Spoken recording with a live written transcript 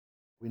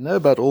We know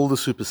about all the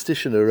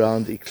superstition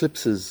around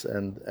eclipses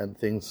and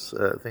things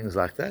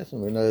like that,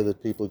 and we know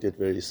that people get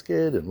very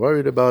scared and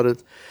worried about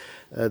it.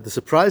 The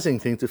surprising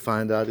thing to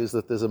find out is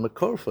that there's a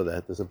makor for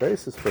that, there's a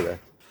basis for that.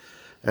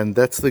 And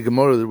that's the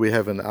Gemara that we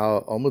have in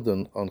our Amud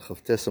on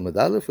Chavtes Amud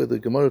Aleph, where the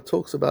Gemara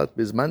talks about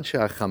Bizman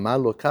she'achama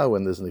loka,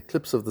 when there's an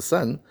eclipse of the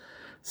sun,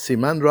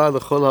 siman ra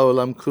l'chol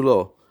ha'olam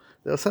kulo.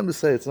 There are some who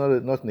say it's not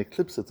an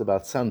eclipse, it's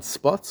about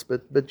sunspots,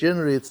 but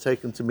generally it's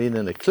taken to mean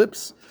an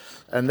eclipse.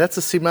 And that's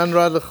a siman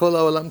ra l'chol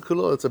ha'olam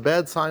kulo. It's a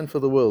bad sign for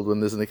the world when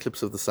there's an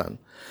eclipse of the sun.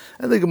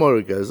 And the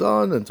Gemara goes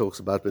on and talks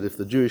about, but if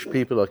the Jewish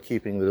people are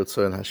keeping the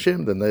Ritzon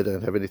Hashem, then they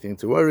don't have anything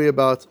to worry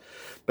about.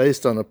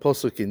 Based on a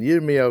posuk in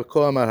Yirmiyahu,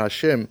 Ko Amar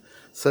Hashem,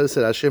 so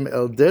said Hashem,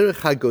 El derech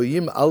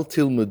hagoyim al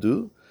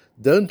tilmudu,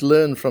 don't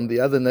learn from the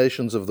other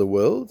nations of the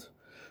world.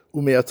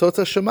 Umeatot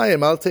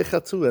hashamayim al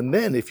techatu. And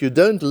then, if you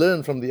don't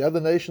learn from the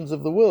other nations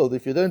of the world,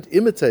 if you don't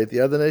imitate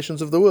the other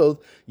nations of the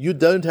world, you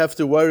don't have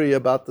to worry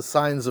about the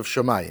signs of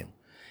Shamayim.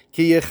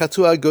 Ki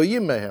yechatu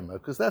hagoyim mehem,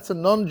 because that's a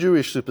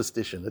non-Jewish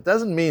superstition. It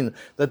doesn't mean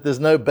that there's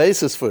no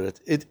basis for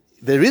it.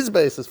 There is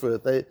basis for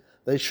it.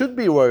 They should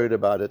be worried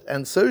about it,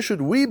 and so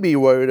should we be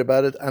worried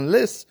about it,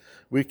 unless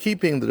we're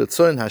keeping the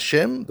Ritzon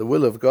Hashem, the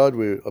will of God,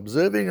 we're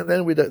observing, and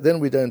then we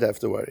don't have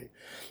to worry.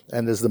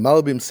 And as the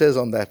Malbim says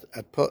on that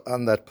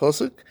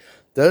posuk,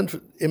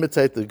 don't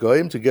imitate the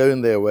goyim to go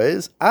in their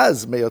ways.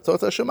 As meyotot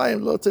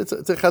hashamayim lo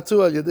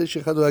techatu al yedei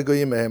shechadu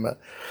hagoyim mehema.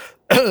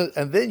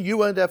 And then you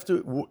won't have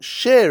to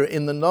share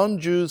in the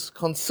non-Jews'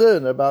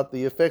 concern about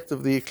the effect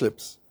of the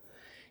eclipse.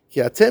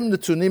 Ki atem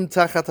netunim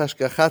tachat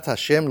hashgachat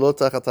Hashem lo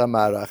tachat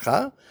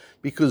ha'ma'aracha,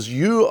 because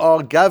you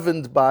are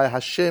governed by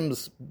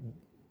Hashem's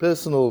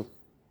personal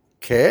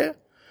care.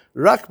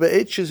 Rak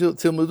be'et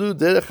shetilmudu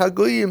derech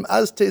hagoyim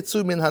az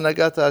tetzu min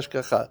hanagat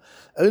hashgacha.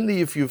 Only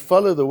if you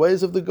follow the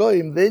ways of the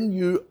goyim, then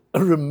you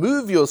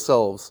remove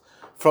yourselves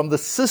from the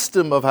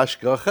system of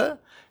hashgacha,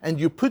 and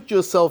you put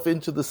yourself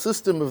into the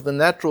system of the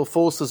natural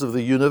forces of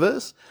the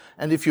universe.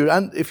 And if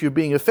you're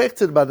being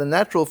affected by the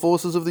natural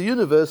forces of the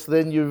universe,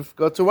 then you've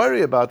got to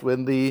worry about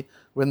when the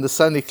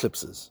sun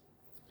eclipses.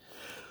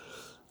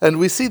 And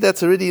we see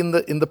that's already in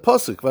the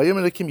posuk.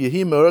 Vayomer Elokim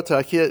yehi meorot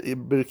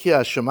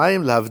b'rkiya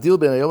hashamayim lahavdil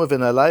ben hayom uven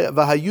halayla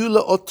v'hayu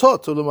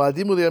le'otot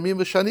u'lemoadim u'leyamim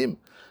v'shanim.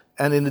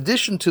 And in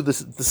addition to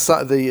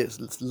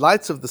the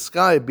lights of the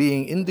sky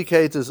being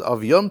indicators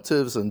of Yom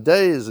Tovs and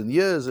days and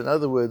years, in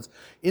other words,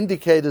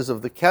 indicators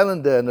of the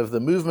calendar and of the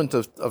movement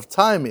of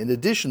time, in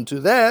addition to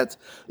that,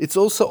 it's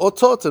also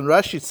otot. And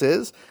Rashi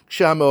says,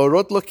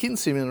 Kshameorot lo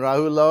kinsim in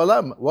rahu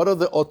la'olam. What are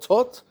the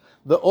otot?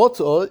 The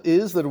oto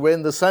is that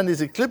when the sun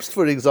is eclipsed,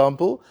 for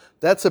example,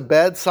 that's a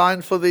bad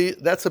sign for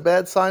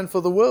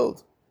the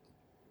world.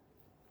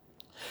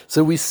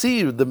 So we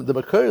see the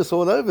Makoros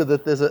all over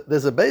that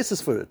there's a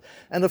basis for it.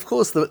 And of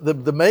course,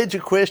 the major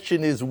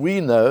question is, we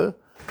know,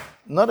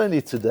 not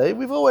only today,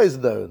 we've always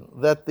known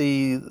that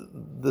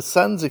the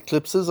sun's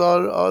eclipses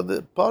are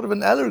the part of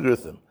an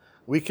algorithm.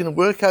 We can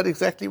work out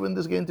exactly when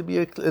there's going to be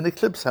an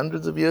eclipse,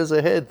 hundreds of years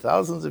ahead,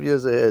 thousands of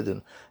years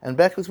ahead, and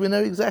backwards we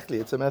know exactly.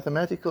 It's a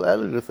mathematical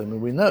algorithm,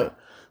 and we know.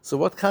 So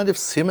what kind of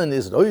siman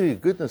is it? Oh,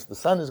 goodness, the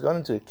sun has gone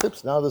into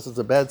eclipse, now this is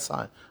a bad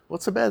sign.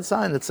 What's a bad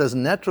sign? It's as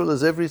natural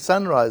as every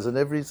sunrise and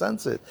every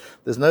sunset.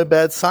 There's no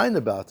bad sign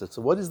about it.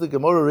 So what is the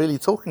Gemara really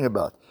talking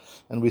about?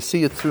 And we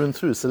see it through and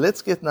through. So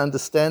let's get an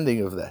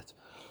understanding of that.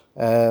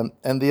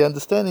 And the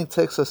understanding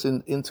takes us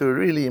into a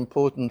really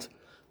important,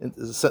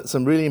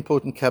 some really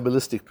important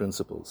Kabbalistic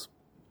principles.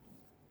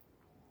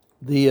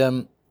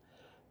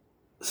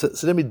 So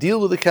let me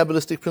deal with the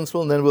Kabbalistic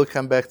principle, and then we'll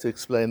come back to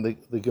explain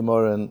the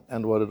Gemara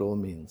and what it all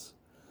means.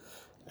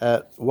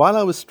 While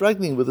I was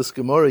struggling with this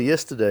Gemara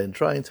yesterday and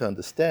trying to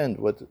understand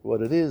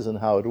what it is and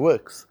how it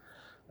works,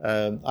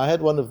 I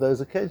had one of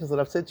those occasions that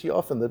I've said to you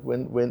often, that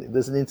when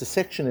there's an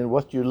intersection in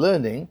what you're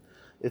learning,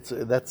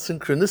 that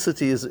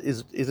synchronicity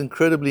is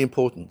incredibly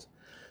important.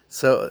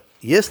 So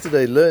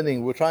yesterday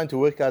we're trying to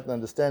work out an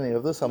understanding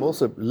of this. I'm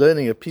also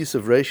learning a piece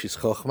of Reishis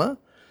Chochmah.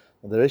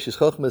 The Reishis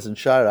Chochmah is in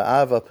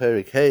Shara Ava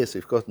Perik Hey, so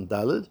you've gotten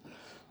Daled,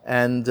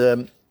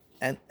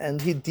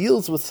 and he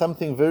deals with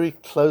something very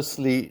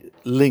closely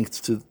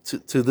linked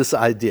to this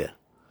idea,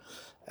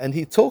 and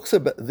he talks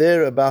about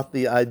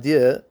the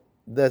idea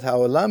that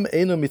Ha'olam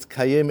eino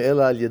mitkayem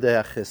ela al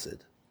yedei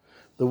hachesed.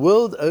 The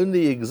world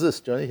only exists.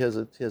 Johnny, here's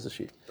a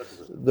sheet.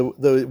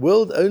 The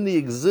world only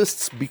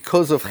exists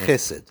because of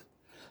chesed.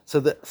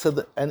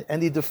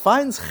 And he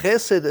defines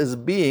chesed as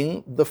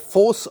being the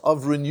force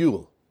of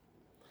renewal.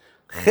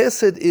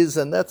 Chesed is,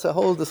 and that's a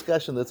whole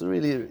discussion that's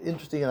really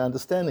interesting in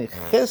understanding.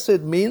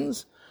 Chesed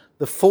means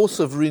the force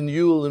of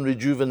renewal and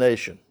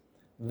rejuvenation.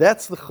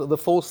 That's the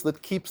force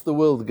that keeps the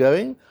world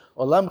going.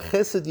 Olam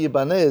Chesed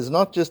Yibaneh is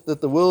not just that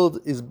the world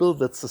is built,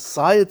 that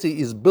society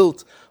is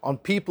built on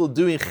people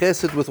doing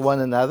chesed with one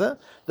another.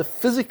 The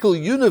physical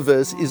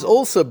universe is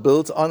also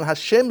built on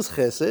Hashem's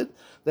chesed.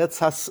 That's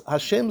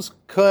Hashem's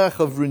koach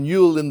of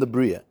renewal in the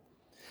Bria.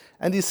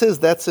 And he says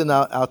that's in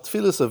our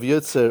Tfilos of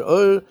Yotzer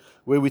Or,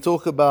 where we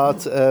talk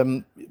about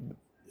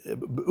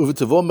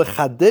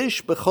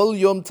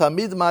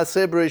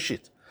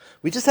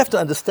We just have to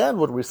understand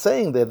what we're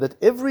saying there, that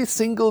every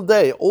single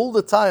day, all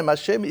the time,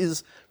 Hashem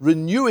is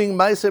renewing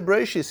Ma'aseh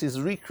Bereshis, is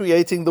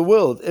recreating the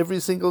world every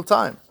single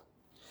time.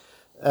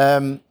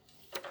 And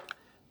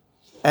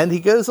he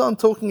goes on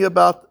talking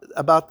about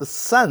the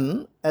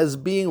sun as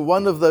being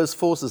one of those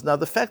forces. Now,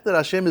 the fact that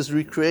Hashem is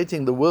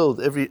recreating the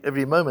world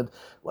every moment,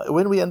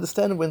 when we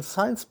understand, when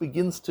science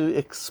begins to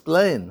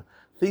explain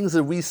things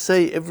that we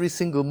say every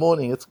single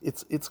morning,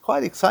 it's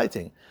quite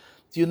exciting.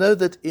 Do you know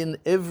that in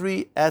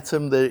every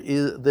atom there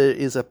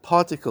is a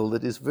particle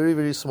that is very,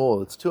 very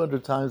small? It's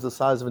 200 times the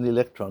size of an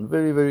electron,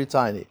 very, very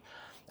tiny.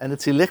 And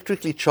it's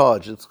electrically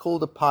charged. It's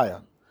called a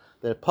pion.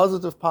 There are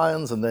positive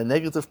pions, and there are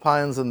negative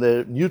pions, and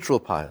there are neutral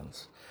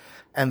pions.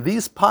 And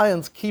these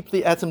pions keep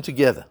the atom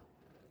together.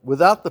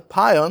 Without the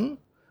pion,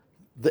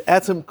 the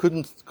atom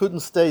couldn't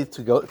stay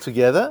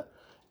together.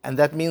 And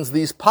that means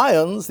these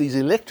pions, these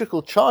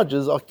electrical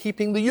charges, are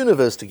keeping the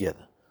universe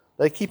together.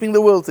 They're keeping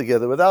the world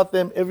together. Without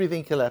them,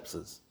 everything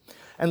collapses.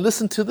 And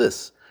listen to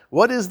this.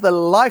 What is the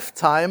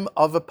lifetime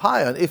of a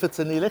pion? If it's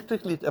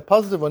a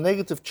positive or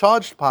negative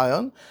charged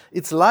pion,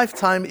 its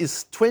lifetime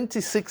is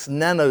 26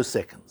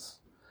 nanoseconds.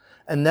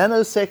 A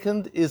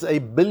nanosecond is a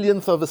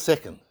billionth of a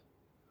second.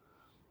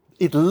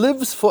 It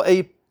lives for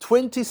a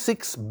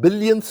 26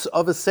 billionth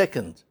of a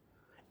second.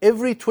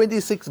 Every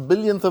 26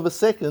 billionth of a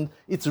second,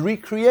 it's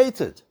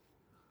recreated.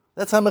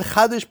 That's how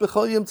mechadish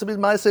b'chol yom tzibid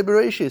ma'aseh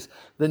bereshis.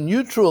 The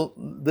neutral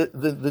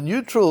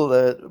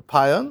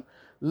pion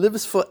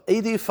lives for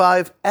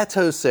 85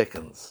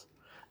 attoseconds.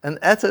 An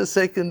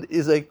attosecond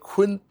is a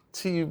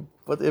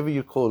whatever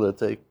you call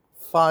it, a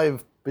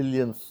 5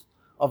 billionth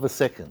of a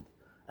second.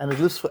 And it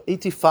lives for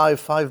 85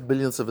 5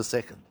 billionths of a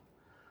second.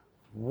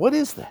 What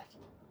is that?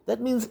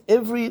 That means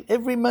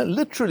every month,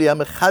 literally,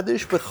 I'm a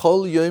chadish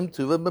b'chol yom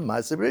tuva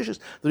b'ma'aseh bereshis.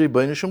 The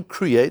Rebbeinu Shem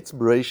creates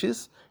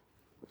bereshis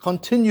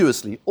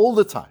continuously, all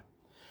the time.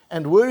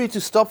 And were he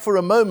to stop for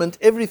a moment,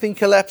 everything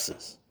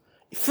collapses.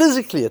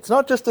 Physically, it's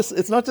not just a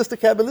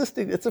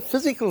Kabbalistic, it's a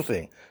physical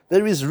thing.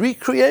 There is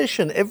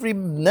recreation every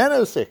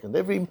nanosecond,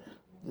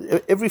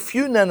 every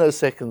few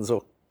nanoseconds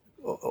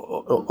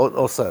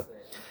or so.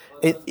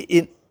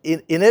 In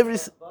every...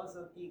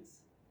 Boson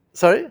X.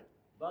 Sorry?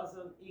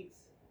 Boson X.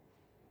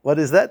 What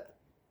is that?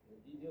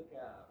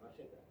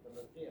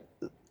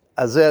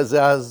 אז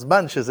זה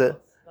הזמן שזה...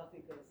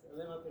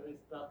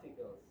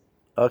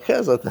 אוקיי,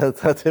 אז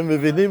אתם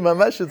מבינים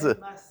ממש את זה. אין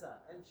מסה,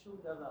 אין שום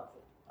דבר.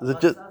 המסה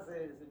זה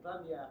בא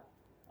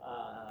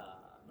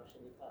מה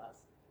שנקרא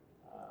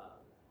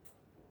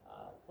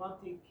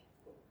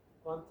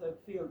quantum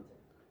field.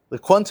 The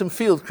quantum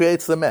field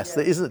creates the mass.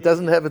 It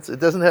doesn't have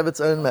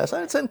its own mass.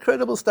 And it's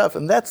incredible stuff,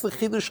 and that's the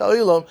Chidush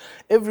HaOlam.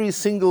 Every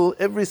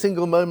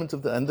single moment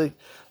of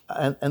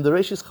and the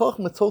Reishis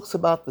Chochmah talks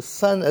about the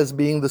sun as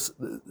being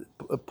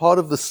a part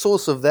of the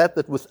source of that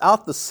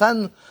without the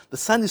sun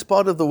is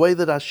part of the way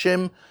that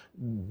Hashem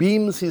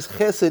beams His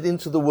chesed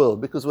into the world,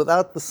 because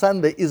without the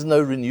sun there is no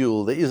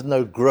renewal, there is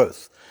no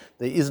growth,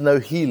 there is no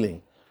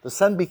healing. The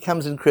sun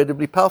becomes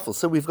incredibly powerful.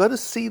 So we've got to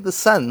see the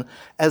sun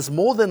as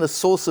more than a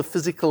source of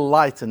physical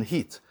light and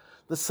heat.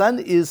 The sun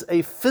is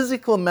a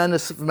physical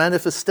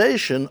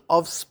manifestation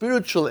of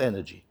spiritual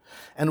energy.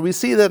 And we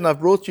see that, and I've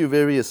brought you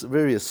various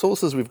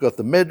sources. We've got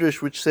the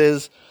Medrash, which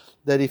says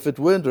that if it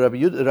weren't,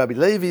 Rabbi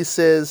Levi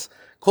says,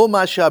 Kol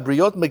ma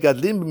she'abriyot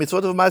megadlim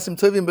b'mitzvot v'ma'asim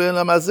tovim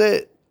b'olam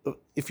hazeh.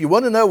 If you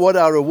want to know what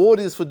our reward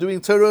is for doing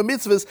Torah and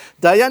mitzvahs,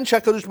 Dayan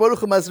shakadosh baruch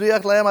hu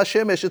mazriach layam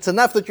hashemesh. It's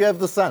enough that you have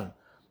the sun.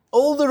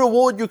 All the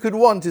reward you could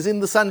want is in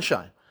the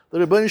sunshine. The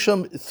Rebbeinu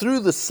Shem, through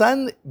the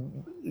sun,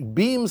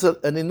 beams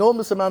an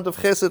enormous amount of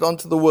chesed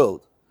onto the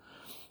world.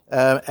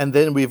 And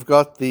then we've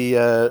got the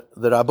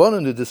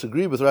Rabbanon who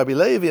disagree with Rabbi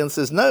Levi and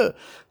says, no,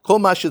 all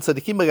the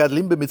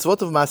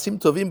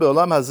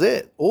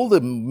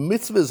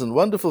mitzvahs and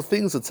wonderful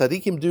things that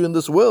tzaddikim do in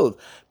this world,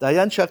 the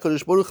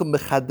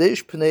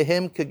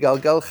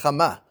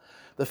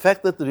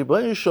fact that the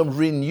Rebbeinu Shem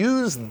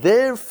renews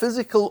their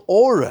physical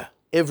aura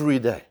every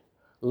day,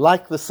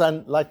 like the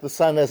sun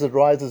as it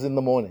rises in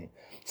the morning.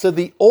 So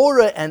the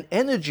aura and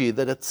energy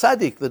that a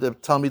tzaddik, that a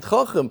Talmid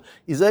Chacham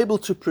is able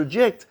to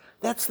project,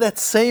 that's that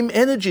same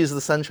energy as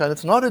the sunshine.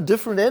 It's not a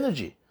different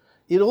energy.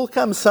 It all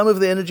comes, some of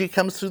the energy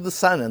comes through the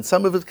sun, and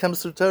some of it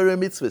comes through Torah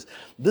and mitzvahs.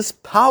 This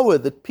power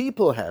that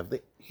people have,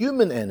 the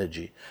human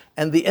energy,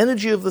 and the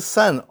energy of the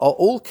sun are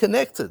all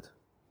connected.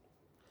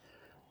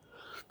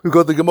 We've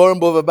got the Gemara in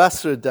Bava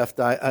Basra, Daf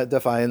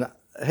Ayin.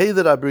 Hey,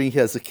 that I bring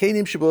here,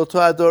 Zakenim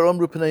Sheboto Ador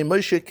Omru Pnei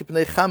Moshe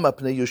Kipnei Chama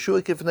Pnei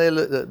Yoshua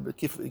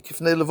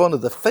Kipnei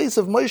Levona. The face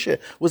of Moshe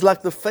was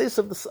like the face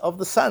of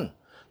the sun,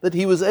 that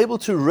he was able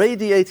to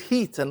radiate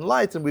heat and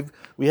light. And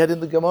we had in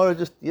the Gemara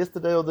just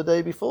yesterday or the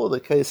day before the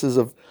cases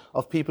of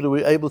people who were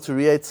able to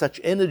radiate such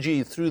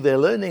energy through their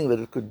learning that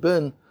it could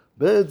burn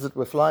birds that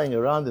were flying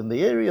around in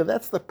the area.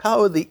 That's the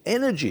power, the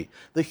energy,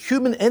 the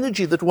human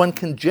energy that one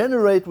can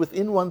generate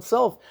within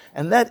oneself,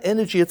 and that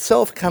energy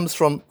itself comes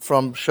from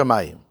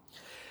Shamayim.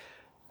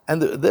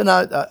 And then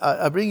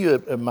I bring you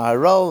a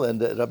Maharal and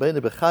a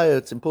Rabbeinu Bechaya.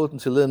 It's important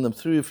to learn them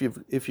through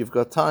if you've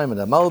got time, and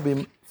a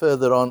Malbim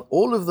further on,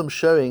 all of them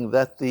showing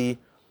that the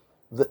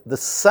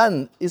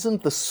sun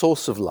isn't the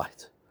source of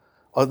light,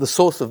 or the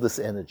source of this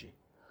energy.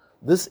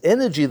 This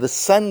energy, the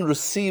sun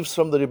receives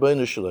from the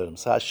Ribono Shel Olam.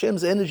 So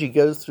Hashem's energy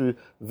goes through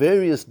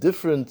various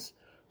different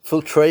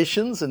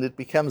filtrations, and it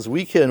becomes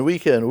weaker and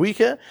weaker and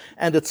weaker,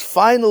 and its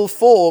final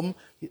form,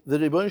 the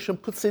Ribono Shel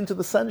Olam puts into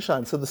the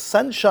sunshine. So the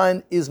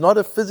sunshine is not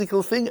a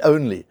physical thing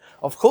only.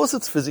 Of course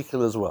it's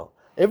physical as well.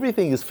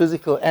 Everything is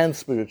physical and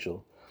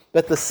spiritual.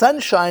 But the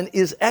sunshine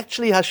is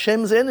actually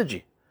Hashem's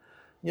energy.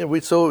 You know,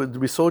 we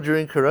saw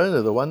during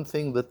Corona, the one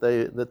thing that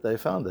they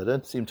found, they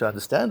don't seem to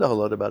understand a whole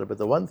lot about it, but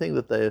the one thing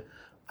that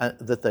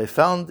they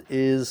found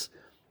is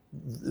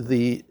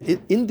the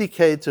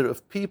indicator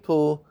of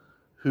people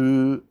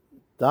who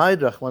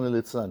died, Rahman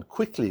al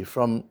quickly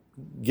from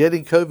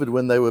getting COVID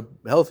when they were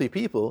healthy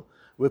people,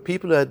 were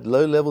people who had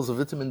low levels of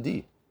vitamin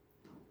D.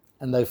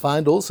 And they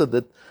find also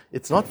that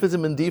it's not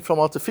vitamin D from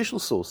artificial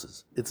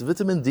sources, it's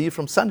vitamin D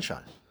from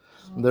sunshine.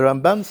 And the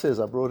Ramban says,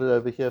 I brought it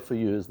over here for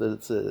you, is that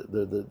it's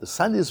the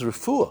sun is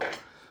refuah.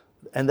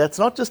 And that's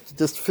not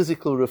just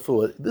physical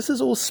refuah. This is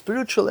all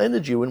spiritual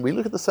energy. When we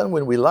look at the sun,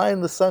 when we lie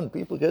in the sun,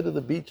 people go to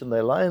the beach and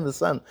they lie in the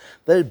sun.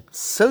 They're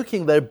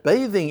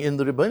bathing in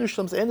the Ribono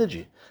Shel Olam's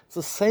energy. It's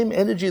the same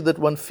energy that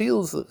one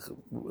feels,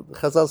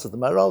 Chazal says, the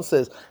Maharal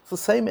says, it's the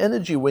same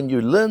energy when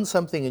you learn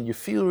something and you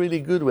feel really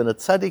good, when a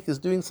tzaddik is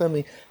doing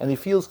something and he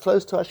feels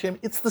close to Hashem,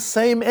 it's the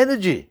same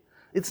energy.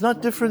 It's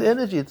not different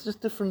energy, it's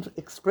just different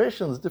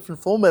expressions, different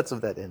formats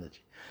of that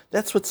energy.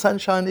 That's what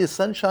sunshine is.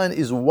 Sunshine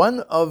is one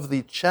of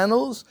the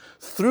channels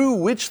through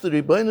which the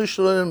Ribono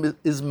Shel Olam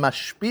is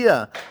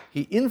mashpia.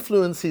 He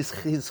influences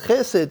his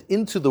chesed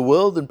into the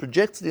world and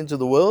projects it into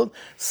the world.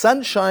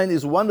 Sunshine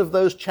is one of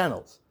those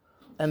channels.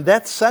 And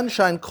that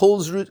sunshine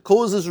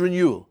causes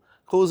renewal.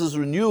 Causes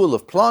renewal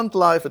of plant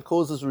life, it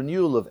causes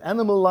renewal of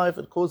animal life,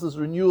 it causes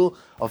renewal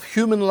of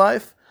human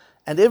life.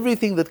 And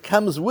everything that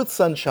comes with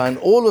sunshine,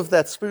 all of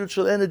that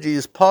spiritual energy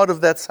is part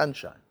of that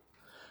sunshine.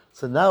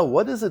 So now,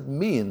 what does it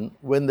mean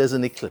when there's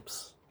an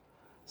eclipse?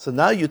 So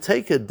now you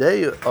take a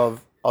day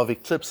of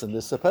eclipse, and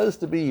there's supposed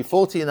to be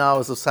 14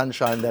 hours of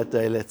sunshine that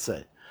day, let's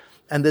say.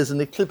 And there's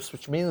an eclipse,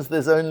 which means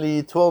there's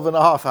only 12 and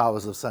a half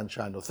hours of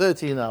sunshine, or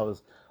 13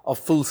 hours of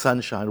full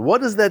sunshine.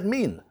 What does that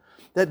mean?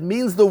 That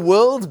means the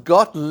world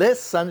got less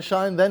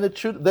sunshine than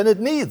it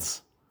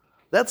needs.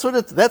 That's what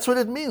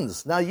it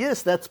means. Now,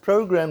 yes, that's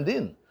programmed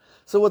in.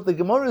 So what the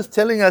Gemara is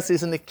telling us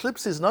is an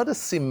eclipse is not a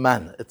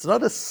siman. It's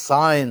not a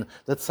sign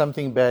that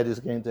something bad is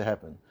going to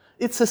happen.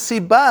 It's a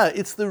sibah.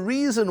 It's the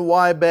reason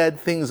why bad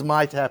things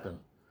might happen.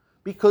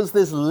 Because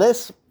there's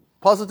less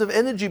positive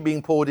energy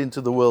being poured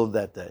into the world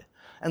that day.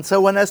 And so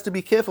one has to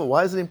be careful.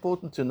 Why is it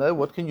important to know?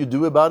 What can you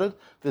do about it?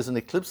 If there's an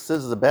eclipse that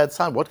says it's a bad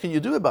sign, what can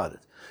you do about it?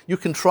 You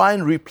can try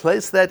and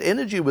replace that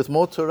energy with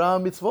more Torah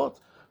and mitzvot,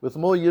 with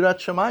more Yirat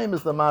Shamayim,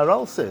 as the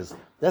Maharal says.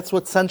 That's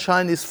what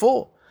sunshine is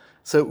for.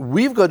 So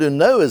we've got to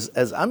know, as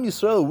Am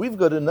Yisrael, we've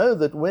got to know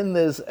that when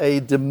there's a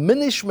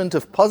diminishment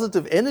of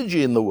positive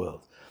energy in the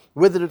world,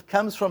 whether it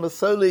comes from a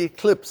solar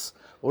eclipse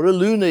or a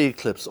lunar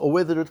eclipse, or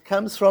whether it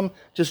comes from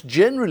just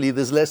generally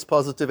there's less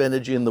positive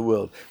energy in the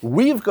world,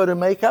 we've got to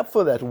make up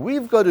for that.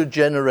 We've got to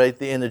generate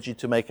the energy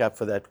to make up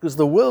for that, because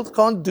the world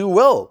can't do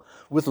well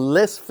with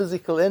less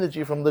physical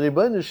energy from the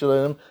Ribono Shel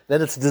Olam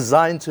than it's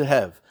designed to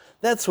have.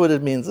 That's what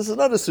it means. This is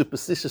not a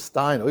superstitious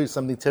sign, oh,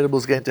 something terrible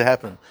is going to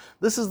happen.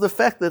 This is the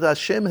fact that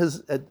Hashem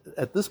has,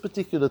 at this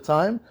particular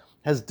time,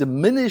 has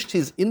diminished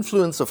his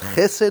influence of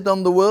chesed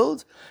on the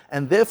world,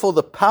 and therefore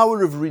the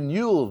power of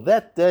renewal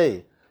that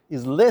day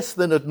is less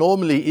than it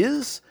normally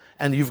is,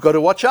 and you've got to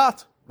watch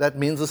out. That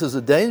means this is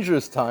a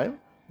dangerous time,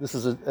 this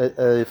is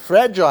a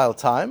fragile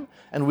time,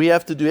 and we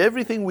have to do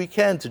everything we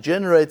can to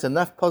generate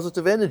enough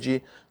positive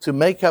energy to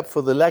make up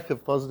for the lack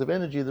of positive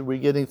energy that we're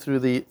getting through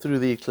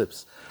the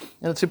eclipse.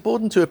 And it's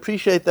important to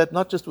appreciate that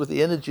not just with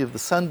the energy of the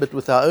sun, but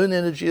with our own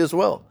energy as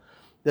well.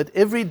 That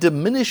every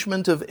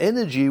diminishment of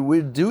energy,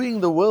 we're doing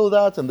the world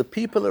out and the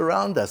people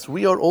around us.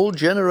 We are all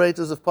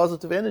generators of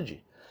positive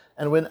energy.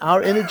 And when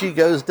our energy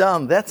goes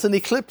down, that's an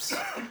eclipse.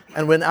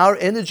 And when our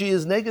energy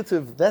is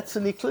negative, that's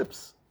an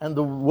eclipse. And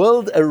the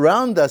world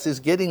around us is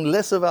getting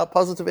less of our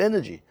positive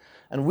energy.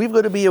 And we've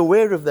got to be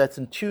aware of that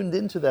and tuned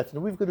into that.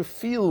 And we've got to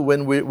feel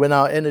when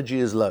our energy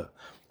is low,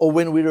 or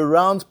when we're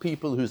around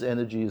people whose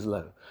energy is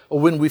low, or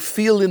when we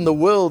feel in the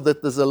world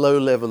that there's a low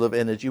level of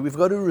energy. We've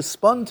got to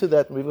respond to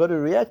that, and we've got to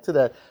react to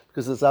that,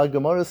 because as our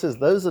Gemara says,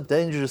 those are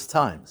dangerous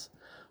times.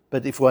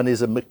 But if one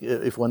is a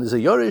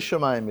Yoreh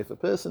Shamayim, if a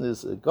person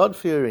is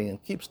God-fearing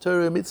and keeps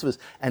Torah and mitzvahs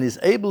and is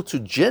able to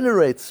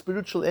generate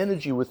spiritual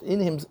energy within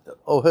him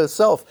or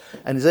herself,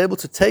 and is able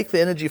to take the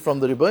energy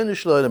from the Ribono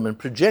Shel Olam and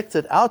project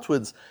it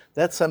outwards,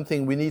 that's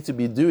something we need to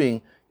be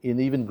doing in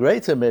even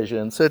greater measure,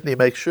 and certainly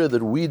make sure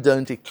that we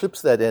don't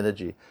eclipse that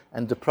energy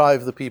and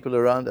deprive the people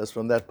around us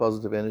from that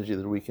positive energy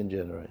that we can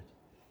generate.